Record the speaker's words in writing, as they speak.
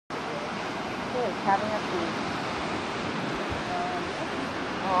is, having a feast.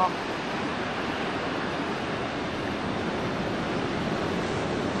 Oh.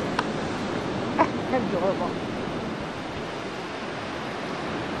 Adorable.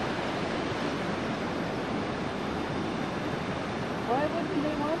 Why wouldn't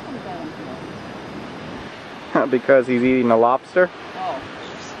they want them down here? Because he's eating a lobster. Oh.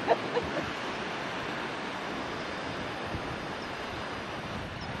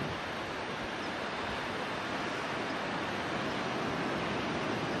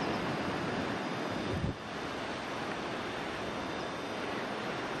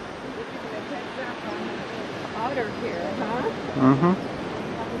 Otter here, huh? Mm-hmm.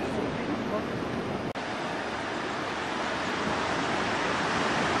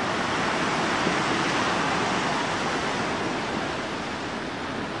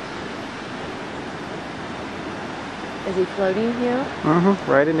 Is he floating here?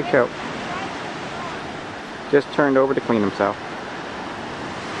 Mm-hmm. Right in the kelp. Just turned over to clean himself.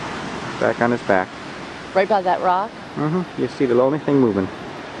 Back on his back. Right by that rock? Mm-hmm. You see the only thing moving.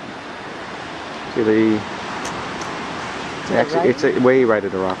 See the... Actually, right? it's way right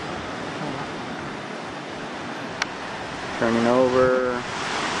of the rock. Turning over.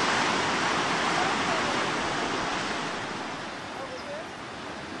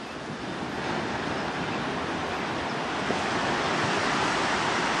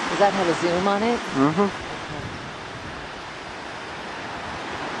 Does that have a zoom on it? Mm-hmm.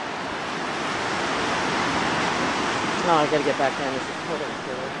 Oh, I gotta get back down. This is totally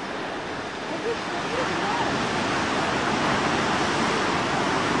silly.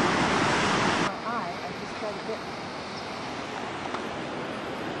 I just try to get...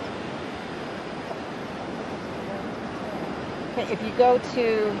 Okay, if you go to...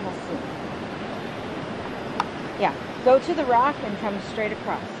 Let's see. Yeah, go to the rock and come straight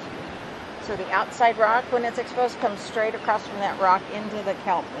across. So the outside rock, when it's exposed, comes straight across from that rock into the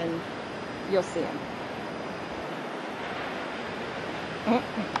kelp, and you'll see him.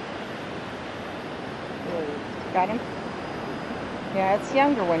 Got him? Yeah, it's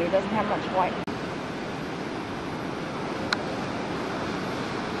younger one. He doesn't have much white.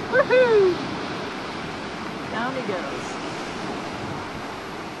 Woohoo! Down he goes.